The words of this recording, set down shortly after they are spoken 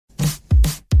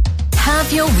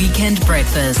Have your weekend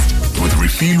breakfast with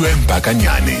Refilwe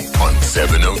Mbakanyane on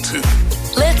 702.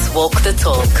 Let's walk the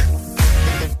talk.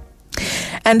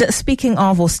 And speaking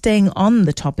of, or staying on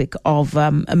the topic of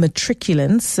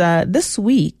matriculants, this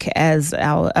week, as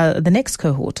the next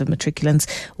cohort of matriculants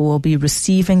will be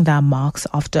receiving their marks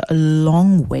after a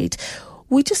long wait,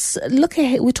 we just look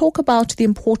ahead. We talk about the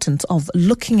importance of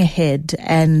looking ahead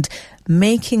and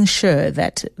making sure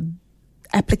that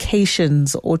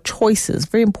applications or choices,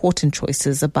 very important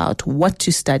choices about what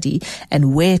to study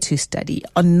and where to study,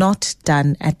 are not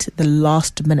done at the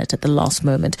last minute, at the last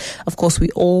moment. Of course, we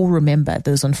all remember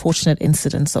those unfortunate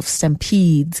incidents of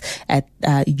stampedes at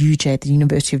UJ, at the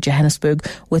University of Johannesburg,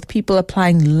 with people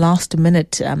applying last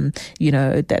minute,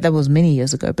 that was many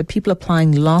years ago, but people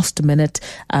applying last minute,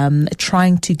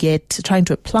 trying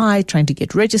to apply, trying to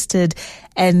get registered.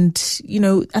 And,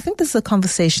 I think this is a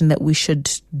conversation that we should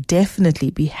definitely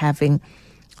be having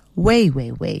way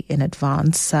in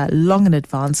advance, long in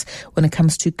advance, when it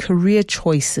comes to career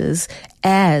choices,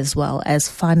 as well as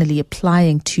finally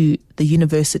applying to the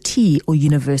university or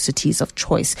universities of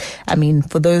choice. I mean,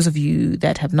 for those of you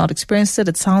that have not experienced it,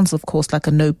 it sounds, of course, like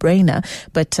a no-brainer,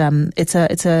 but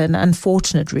it's an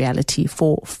unfortunate reality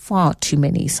for far too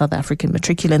many South African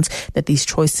matriculants that these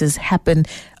choices happen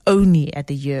only at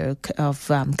the year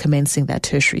of commencing their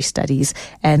tertiary studies.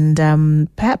 And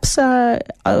perhaps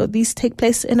these take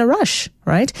place in a rush,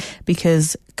 right?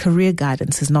 Because career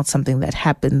guidance is not something that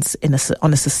happens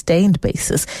on a sustained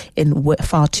basis in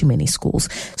far too many schools.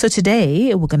 So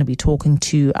today we're going to be talking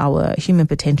to our human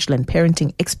potential and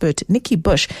parenting expert, Nikki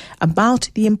Bush, about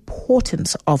the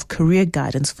importance of career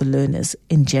guidance for learners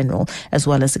in general, as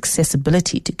well as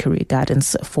accessibility to career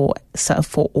guidance for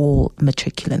all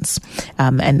matriculants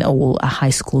and all high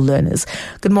school learners.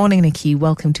 Good morning, Nikki.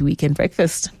 Welcome to Weekend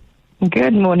Breakfast.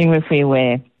 Good morning,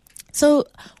 Refilwe. So,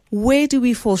 where do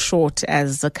we fall short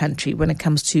as a country when it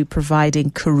comes to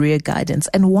providing career guidance,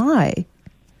 and why?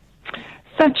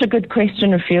 Such a good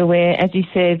question, Refilwe. As you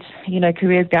said,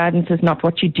 career guidance is not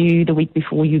what you do the week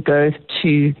before you go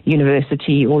to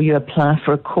university or you apply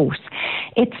for a course.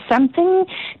 It's something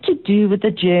to do with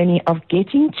the journey of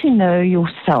getting to know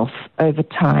yourself over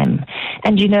time.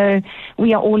 And,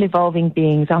 we are all evolving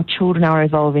beings. Our children are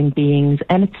evolving beings.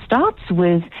 And it starts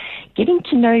with getting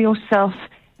to know yourself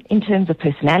in terms of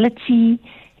personality,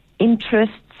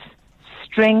 interests,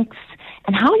 strengths,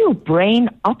 and how your brain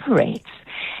operates.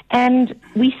 And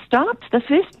the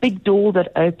first big door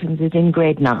that opens is in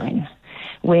grade 9,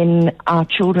 when our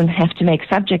children have to make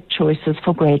subject choices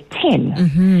for grade 10.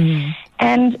 Mm-hmm.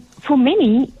 And for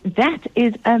many, that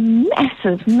is a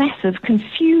massive,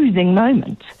 confusing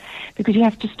moment, because you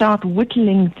have to start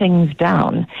whittling things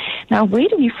down. Now, where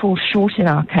do we fall short in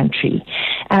our country?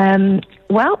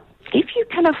 If you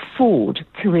can afford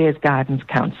careers guidance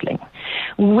counselling,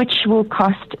 which will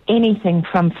cost anything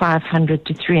from 500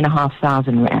 to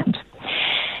 3,500 rand,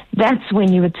 that's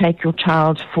when you would take your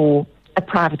child for a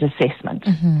private assessment.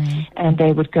 Mm-hmm. And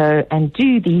they would go and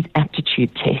do these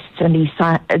aptitude tests and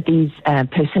these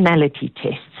personality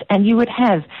tests. And you would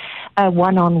have a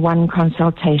one-on-one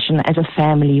consultation as a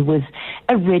family with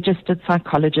a registered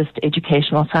psychologist,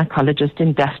 educational psychologist,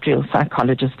 industrial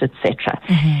psychologist, etc.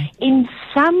 Mm-hmm. In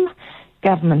some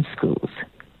government schools,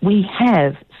 we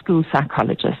have school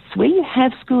psychologists. Where you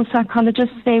have school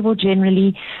psychologists, they will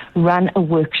generally run a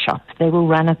workshop. They will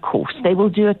run a course. They will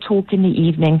do a talk in the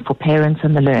evening for parents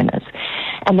and the learners.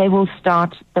 And they will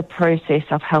start the process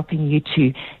of helping you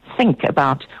to think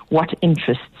about what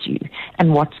interests you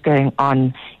and what's going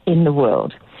on in the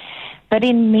world. But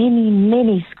in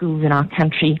many schools in our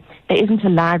country, there isn't a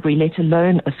library, let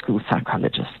alone a school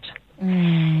psychologist.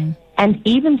 Mm. And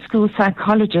even school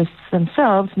psychologists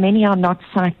themselves, many are not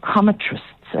psychometrists.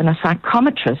 And a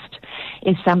psychometrist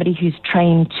is somebody who's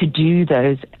trained to do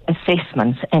those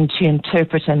assessments and to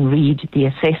interpret and read the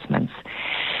assessments.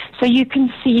 So you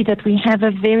can see that we have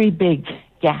a very big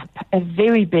gap, a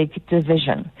very big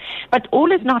division. But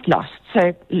all is not lost.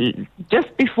 So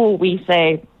just before we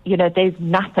say, there's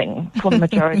nothing for the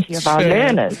majority of our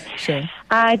learners,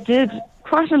 I did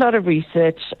quite a lot of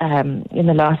research in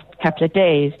the last couple of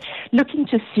days looking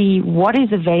to see what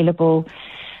is available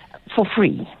for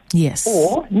free. Yes.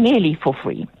 Or nearly for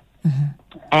free.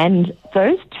 Mm-hmm. And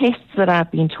those tests that I've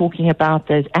been talking about,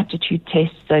 those aptitude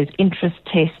tests, those interest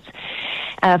tests,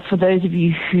 for those of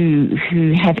you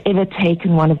who have ever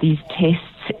taken one of these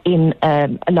tests in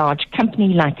a large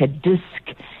company like a DISC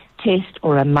test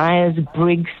or a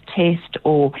Myers-Briggs test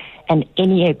or an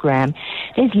Enneagram,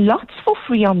 there's lots for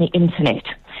free on the internet.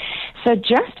 So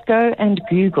just go and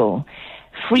Google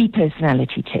free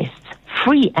personality tests,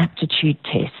 free aptitude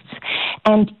tests,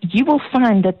 And you will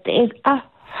find that there's a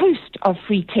host of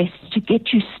free tests to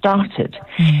get you started.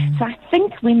 So I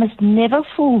think we must never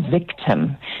fall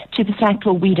victim to the fact,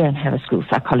 well, we don't have a school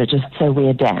psychologist, so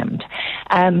we're damned.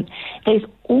 There's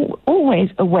always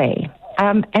a way.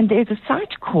 And there's a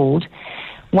site called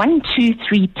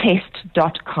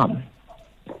 123test.com.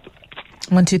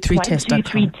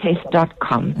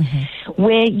 123test.com.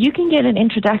 Where you can get an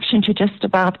introduction to just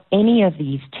about any of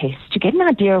these tests to get an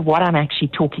idea of what I'm actually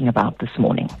talking about this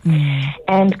morning,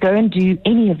 and go and do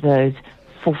any of those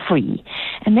for free.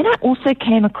 And then I also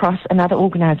came across another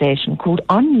organization called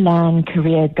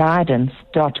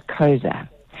onlinecareerguidance.coza,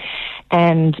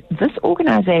 and this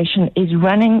organization is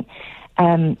running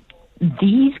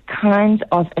these kinds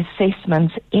of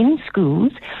assessments in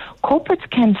schools. Corporates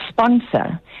can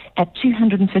sponsor at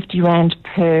 250 Rand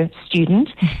per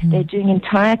student. They're doing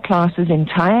entire classes,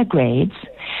 entire grades,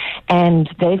 and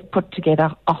they've put together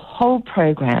a whole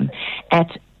program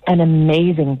at an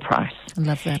amazing price. I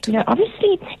love that. You know,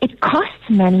 obviously it costs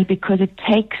money because it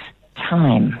takes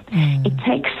time. It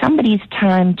takes somebody's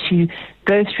time to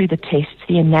go through the tests,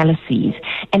 the analyses,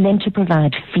 and then to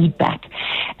provide feedback.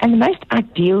 And the most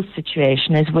ideal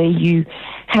situation is where you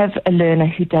have a learner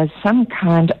who does some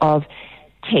kind of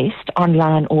test,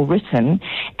 online or written,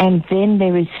 and then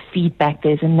there is feedback,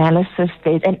 there's analysis,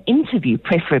 there's an interview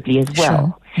preferably as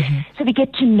well. So they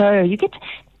get to know,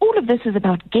 all of this is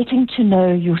about getting to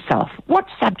know yourself. What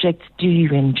subjects do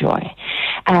you enjoy?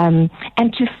 And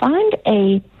to find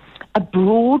a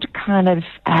broad kind of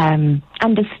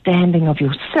understanding of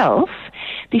yourself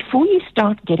before you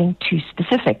start getting too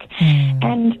specific.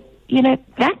 And, you know,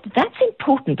 that's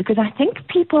important because I think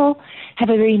people have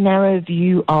a very narrow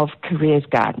view of careers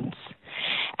guidance.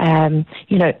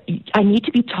 You know, I need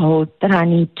to be told that I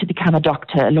need to become a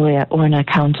doctor, a lawyer, or an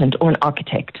accountant, or an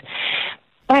architect.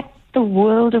 But the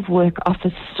world of work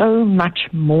offers so much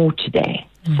more today,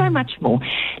 so much more.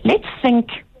 Let's think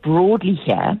broadly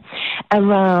here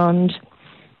around,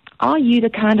 are you the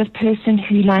kind of person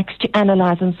who likes to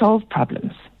analyze and solve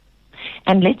problems?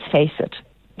 And let's face it,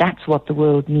 that's what the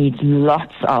world needs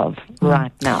lots of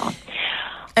right now.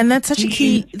 And that's such a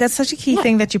key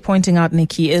thing that you're pointing out,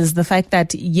 Nikki, is the fact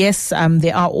that, yes,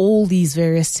 there are all these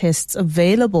various tests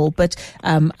available, but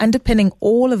underpinning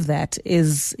all of that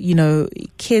is, you know,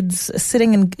 kids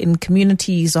sitting in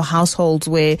communities or households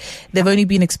where they've only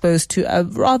been exposed to a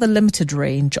rather limited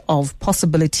range of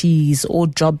possibilities or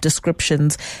job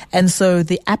descriptions. And so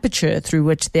the aperture through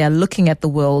which they are looking at the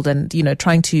world and, you know,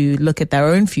 trying to look at their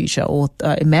own future or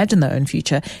imagine their own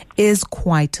future is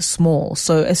quite small.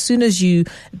 So as soon as you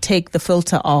take the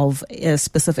filter of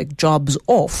specific jobs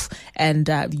off and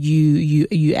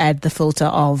you add the filter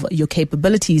of your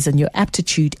capabilities and your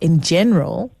aptitude in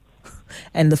general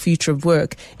and the future of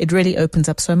work, it really opens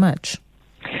up so much.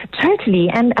 Totally.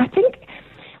 And I think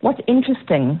what's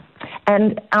interesting,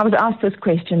 and I was asked this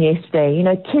question yesterday, you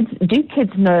know, do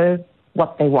kids know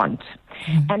what they want?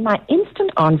 And my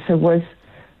instant answer was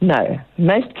no.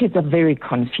 Most kids are very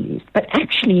confused. But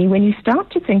actually, when you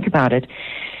start to think about it,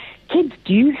 kids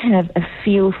do have a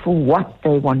feel for what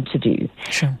they want to do.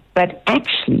 Sure. But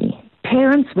actually,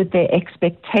 parents with their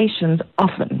expectations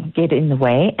often get in the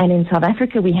way. And in South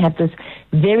Africa, we have this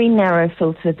very narrow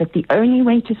filter that the only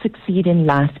way to succeed in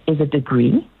life is a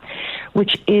degree,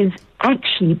 which is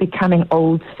actually becoming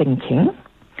old thinking.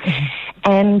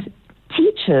 And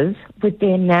teachers, with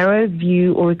their narrow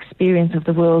view or experience of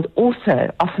the world,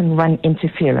 also often run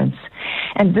interference.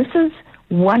 And this is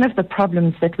one of the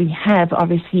problems that we have,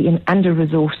 obviously, in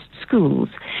under-resourced schools,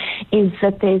 is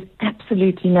that there's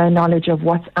absolutely no knowledge of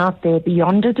what's out there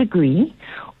beyond a degree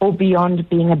or beyond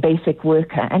being a basic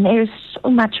worker. And there is so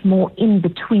much more in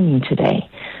between today.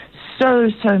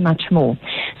 So much more.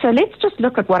 So let's just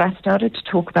look at what I started to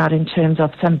talk about in terms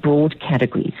of some broad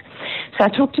categories. So I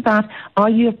talked about, are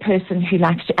you a person who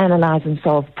likes to analyze and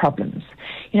solve problems?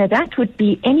 You know, that would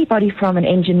be anybody from an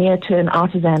engineer to an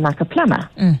artisan like a plumber.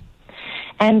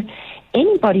 And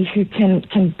anybody who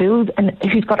can build and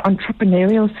who's got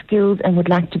entrepreneurial skills and would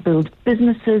like to build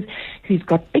businesses, who's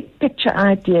got big picture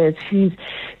ideas, who's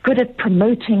good at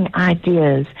promoting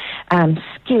ideas,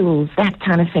 skills, that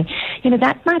kind of thing. You know,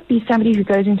 that might be somebody who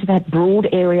goes into that broad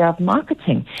area of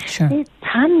marketing. Sure. There's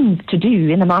tons to do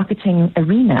in the marketing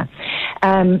arena.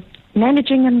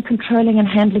 Managing and controlling and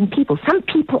handling people. Some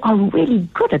people are really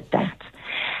good at that.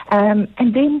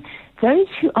 And then those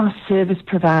who are service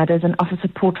providers and offer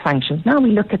support functions. Now we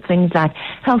look at things like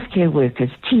healthcare workers,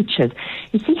 teachers.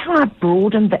 You see how I've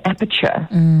broadened the aperture?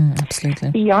 Absolutely.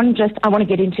 Beyond just, I want to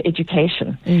get into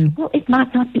education. Well, it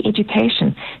might not be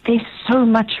education. There's so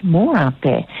much more out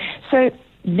there. So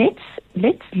let's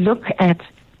look at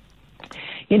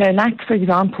Like, for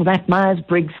example, that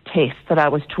Myers-Briggs test that I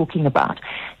was talking about,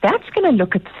 that's going to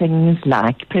look at things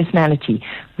like personality.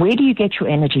 Where do you get your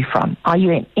energy from? Are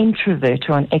you an introvert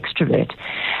or an extrovert?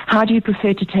 How do you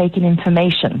prefer to take in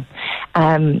information?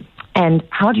 And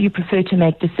how do you prefer to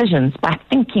make decisions, by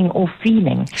thinking or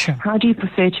feeling? Sure. How do you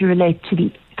prefer to relate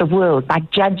to the world, by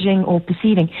judging or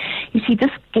perceiving? You see,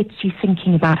 this gets you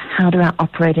thinking about, how do I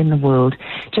operate in the world?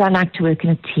 Do I like to work in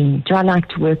a team? Do I like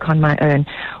to work on my own?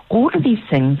 All of these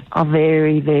things are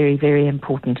very, very, very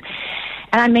important.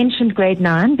 And I mentioned grade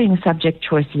 9 being a subject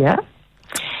choice year.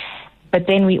 But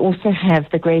then we also have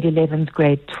the grade 11s,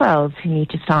 grade 12s who need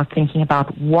to start thinking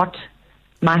about, what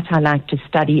might I like to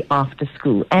study after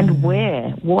school, and where?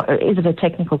 What, is it a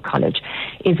technical college?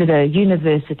 Is it a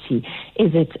university?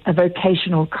 Is it a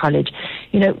vocational college?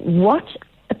 What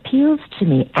appeals to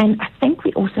me? And I think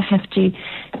we also have to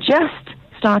just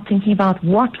start thinking about,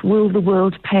 what will the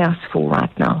world pay us for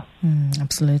right now?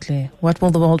 Absolutely. What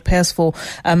will the world pay us for?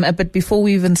 But before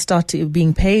we even start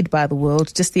being paid by the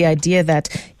world, just the idea that,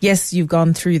 yes, you've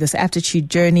gone through this aptitude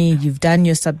journey, you've done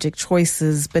your subject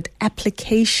choices, but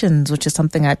applications, which is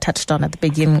something I touched on at the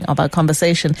beginning of our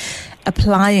conversation,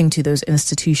 applying to those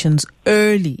institutions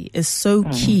early is so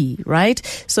key, right?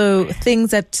 So things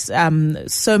that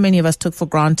so many of us took for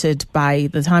granted, by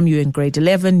the time you were in grade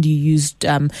 11, you used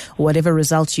whatever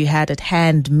results you had at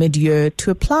hand mid-year to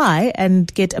apply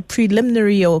and get a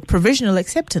preliminary or provisional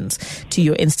acceptance to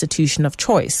your institution of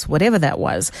choice, whatever that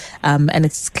was. And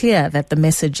it's clear that the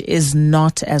message is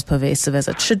not as pervasive as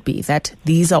it should be, that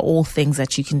these are all things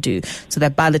that you can do, so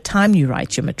that by the time you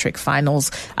write your matric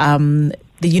finals,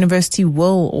 the university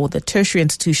will, or the tertiary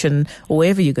institution, or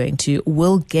wherever you're going to,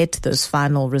 will get those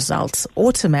final results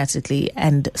automatically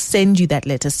and send you that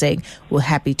letter saying, we're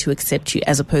happy to accept you,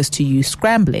 as opposed to you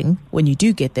scrambling when you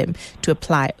do get them to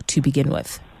apply to begin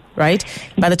with. Right?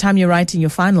 By the time you're writing your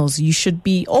finals, you should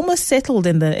be almost settled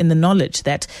in the knowledge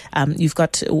that you've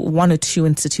got one or two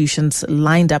institutions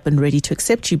lined up and ready to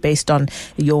accept you based on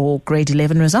your grade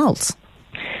 11 results.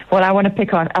 Well, I want to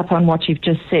pick up on what you've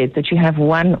just said, that you have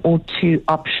one or two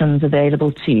options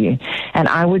available to you. And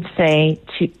I would say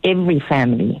to every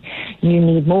family, you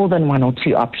need more than one or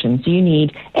two options. You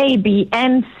need A, B,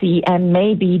 and C, and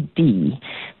maybe D,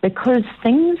 because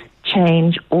things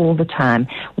change all the time.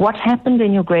 What happened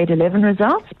in your grade 11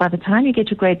 results, by the time you get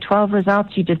to grade 12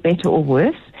 results, you did better or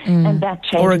worse, and that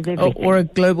changes everything. Or a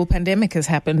global pandemic has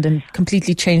happened and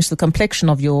completely changed the complexion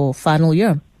of your final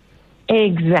year.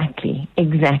 Exactly.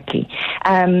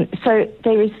 So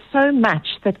there is so much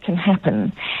that can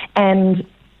happen, and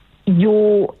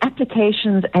your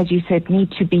applications, as you said,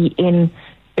 need to be in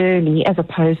early as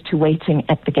opposed to waiting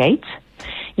at the gate.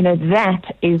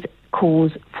 That is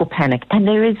cause for panic. And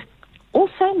there is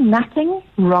also nothing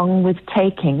wrong with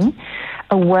taking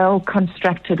a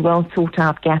well-constructed,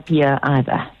 well-thought-out gap year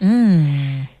either.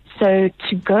 So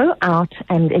to go out,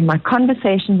 and in my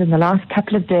conversations in the last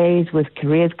couple of days with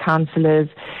careers counselors,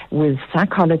 with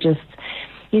psychologists,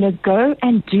 go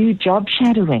and do job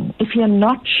shadowing. If you're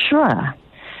not sure,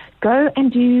 go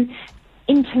and do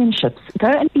internships. Go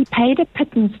and be paid a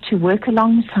pittance to work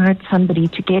alongside somebody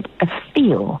to get a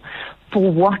feel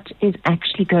for what is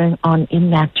actually going on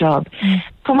in that job.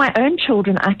 For my own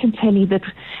children, I can tell you that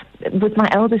with my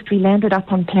eldest, we landed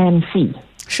up on plan C.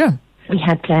 Sure. We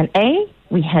had plan A,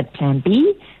 we had plan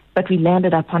B, but we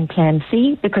landed up on plan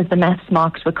C because the maths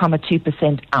marks were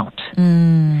 2% out.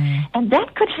 And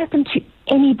that could happen to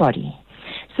anybody.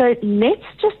 So let's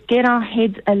just get our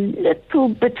heads a little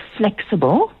bit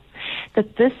flexible,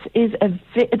 that this is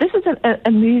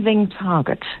a moving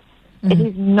target. It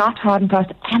is not hard and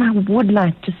fast, and I would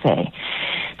like to say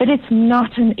that it's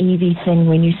not an easy thing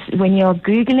when you're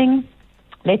Googling.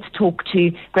 Let's talk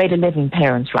to grade 11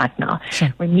 parents right now.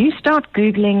 Sure. When you start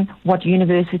Googling what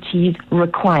universities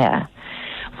require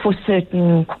for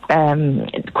certain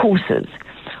courses,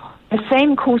 the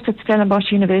same course at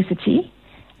Stellenbosch University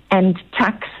and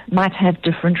Tuks might have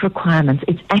different requirements.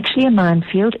 It's actually a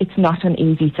minefield. It's not an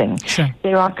easy thing. Sure.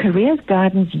 There are careers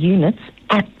guidance units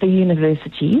at the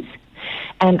universities,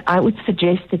 and I would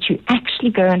suggest that you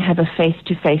actually go and have a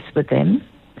face-to-face with them.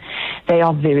 They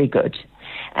are very good.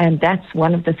 And that's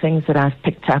one of the things that I've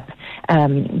picked up,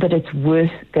 that it's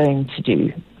worth going to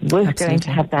do. Worth Absolutely. going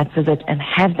to have that visit and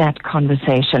have that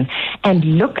conversation and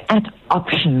look at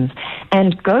options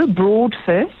and go broad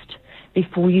first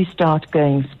before you start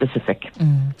going specific.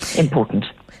 Important.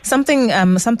 Something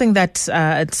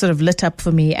that sort of lit up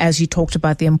for me as you talked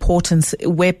about the importance,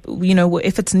 where,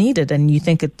 if it's needed and you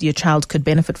think your child could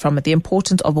benefit from it, the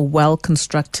importance of a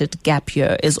well-constructed gap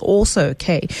year is also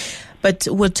okay. But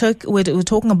we're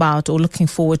talking about or looking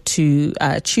forward to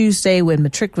Tuesday when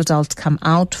matric results come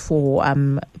out for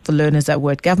learners that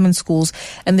were at government schools.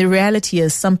 And the reality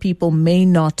is some people may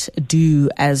not have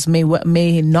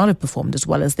performed as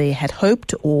well as they had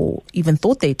hoped or even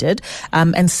thought they did,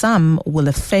 and some will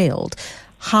have failed.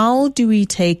 How do we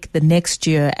take the next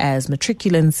year as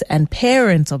matriculants and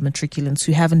parents of matriculants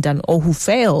who haven't done or who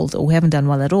failed or who haven't done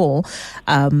well at all?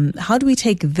 How do we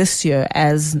take this year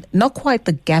as not quite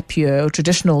the gap year or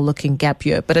traditional looking gap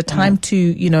year, but a time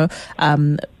to,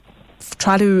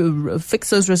 try to fix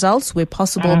those results where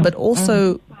possible, but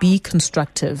also be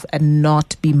constructive and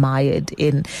not be mired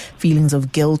in feelings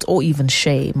of guilt or even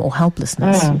shame or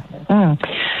helplessness?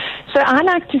 So I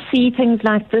like to see things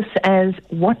like this as,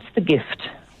 what's the gift?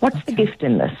 What's the gift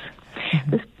in this?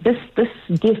 This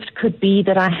gift could be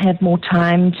that I have more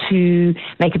time to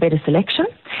make a better selection,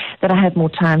 that I have more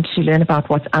time to learn about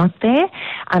what's out there.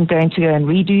 I'm going to go and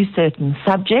redo certain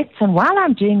subjects, and while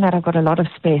I'm doing that, I've got a lot of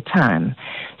spare time.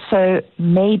 So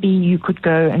maybe you could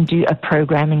go and do a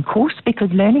programming course,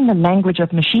 because learning the language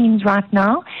of machines right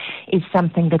now is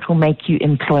something that will make you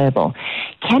employable.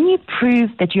 Can you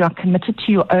prove that you are committed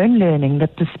to your own learning,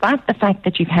 that despite the fact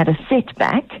that you've had a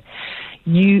setback,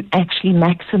 you actually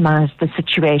maximize the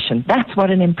situation? That's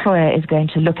what an employer is going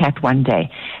to look at one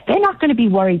day. They're not going to be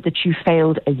worried that you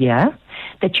failed a year,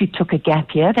 that you took a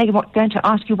gap year. They're going to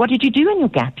ask you, what did you do in your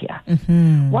gap year?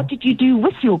 What did you do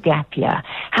with your gap year?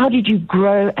 How did you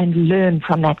grow and learn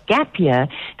from that gap year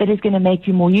that is going to make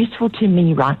you more useful to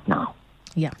me right now?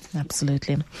 Yeah,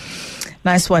 absolutely.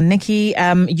 Nice one. Nikki,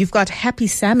 you've got Happy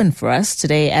Salmon for us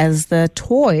today as the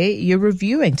toy you're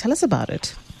reviewing. Tell us about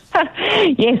it.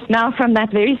 Yes, now from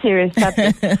that very serious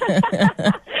subject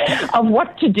of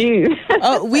what to do.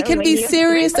 Oh, we can be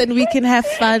serious and we can have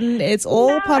fun. It's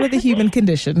all part of the human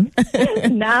condition.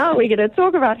 Now we're going to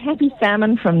talk about Happy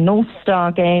Salmon from North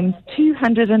Star Games,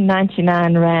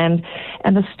 299 Rand.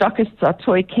 And the stockists are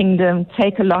Toy Kingdom,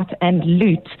 Take a Lot, and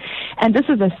Loot. And this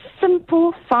is a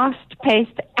simple,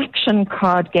 fast-paced action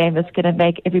card game that's going to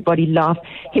make everybody laugh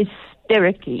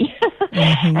hysterically.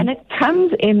 And it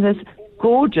comes in this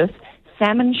gorgeous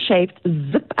salmon-shaped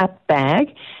zip-up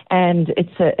bag, and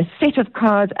it's a set of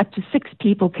cards up to 6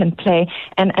 people can play.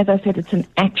 And as I said, it's an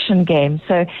action game.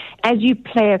 So as you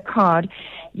play a card,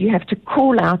 you have to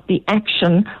call out the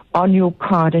action on your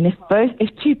card. And if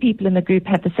 2 people in the group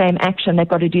have the same action, they've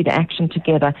got to do the action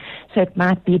together. So it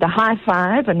might be the high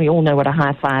five, and we all know what a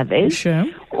high five is. Sure.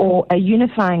 Or a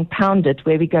unifying pound it,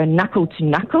 where we go knuckle to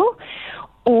knuckle.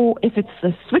 Or if it's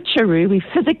a switcheroo, we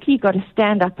physically got to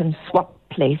stand up and swap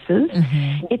places.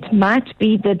 It might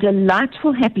be the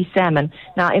delightful Happy Salmon.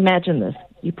 Now imagine this.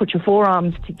 You put your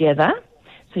forearms together,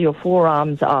 so your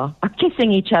forearms are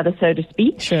kissing each other, so to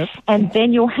speak. Sure. And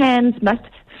then your hands must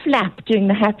flap, doing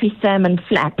the Happy Salmon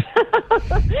flap.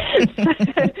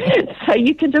 So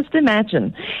you can just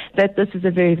imagine that this is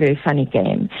a very, very funny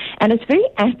game. And it's very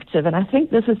active, and I think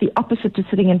this is the opposite to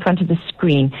sitting in front of the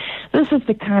screen. This is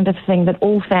the kind of thing that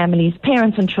all families,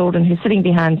 parents and children who are sitting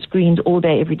behind screens all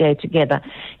day, every day together,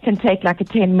 can take like a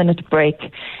 10-minute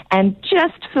break and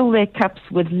just fill their cups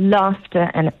with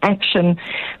laughter and action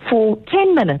for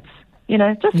 10 minutes.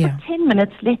 Just for 10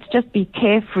 minutes, let's just be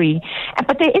carefree.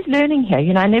 But there is learning here.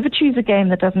 I never choose a game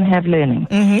that doesn't have learning.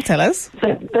 Tell us.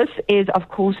 So this is, of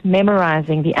course,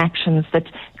 memorizing the actions that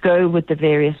go with the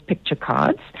various picture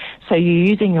cards. So you're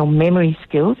using your memory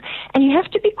skills, and you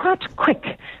have to be quite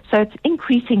quick. So it's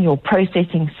increasing your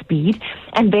processing speed.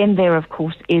 And then there, of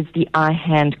course, is the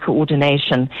eye-hand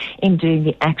coordination in doing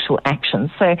the actual actions.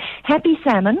 So Happy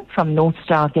Salmon from North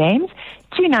Star Games,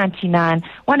 $2.99,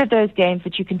 one of those games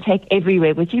that you can take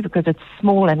everywhere with you because it's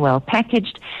small and well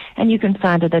packaged, and you can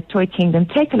find it at Toy Kingdom,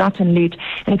 Take a Lot, and Loot.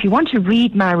 And if you want to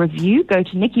read my review, go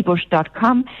to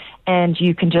nikkibush.com and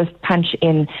you can just punch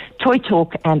in Toy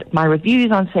Talk, and my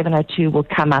reviews on 702 will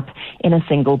come up in a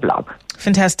single blog.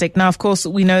 Fantastic. Now, of course,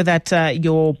 we know that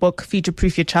your book, Future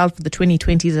Proof Your Child for the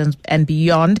 2020s and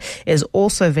Beyond, is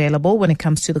also available when it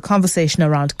comes to the conversation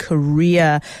around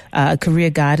career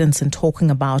guidance and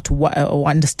talking about or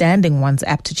understanding one's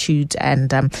aptitudes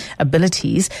and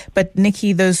abilities. But,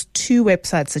 Nikki, those 2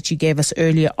 websites that you gave us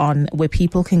earlier on where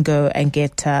people can go and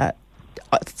get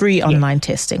free online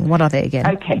testing, what are they again?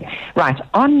 Okay, right.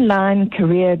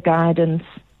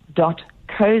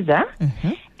 Onlinecareerguidance.coza.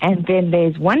 And then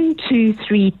there's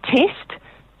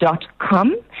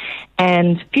 123test.com,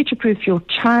 and Future Proof Your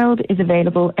Child is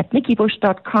available at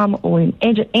nikkibush.com or in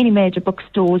any major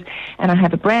bookstores. And I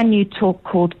have a brand new talk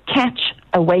called Catch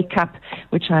a Wake Up,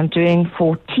 which I'm doing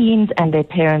for teens and their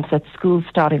parents at school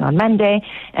starting on Monday,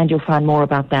 and you'll find more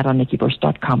about that on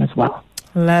nikkibush.com as well.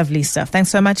 Lovely stuff. Thanks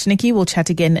so much, Nikki. We'll chat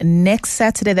again next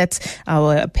Saturday. That's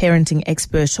our parenting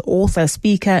expert, author,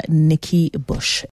 speaker, Nikki Bush.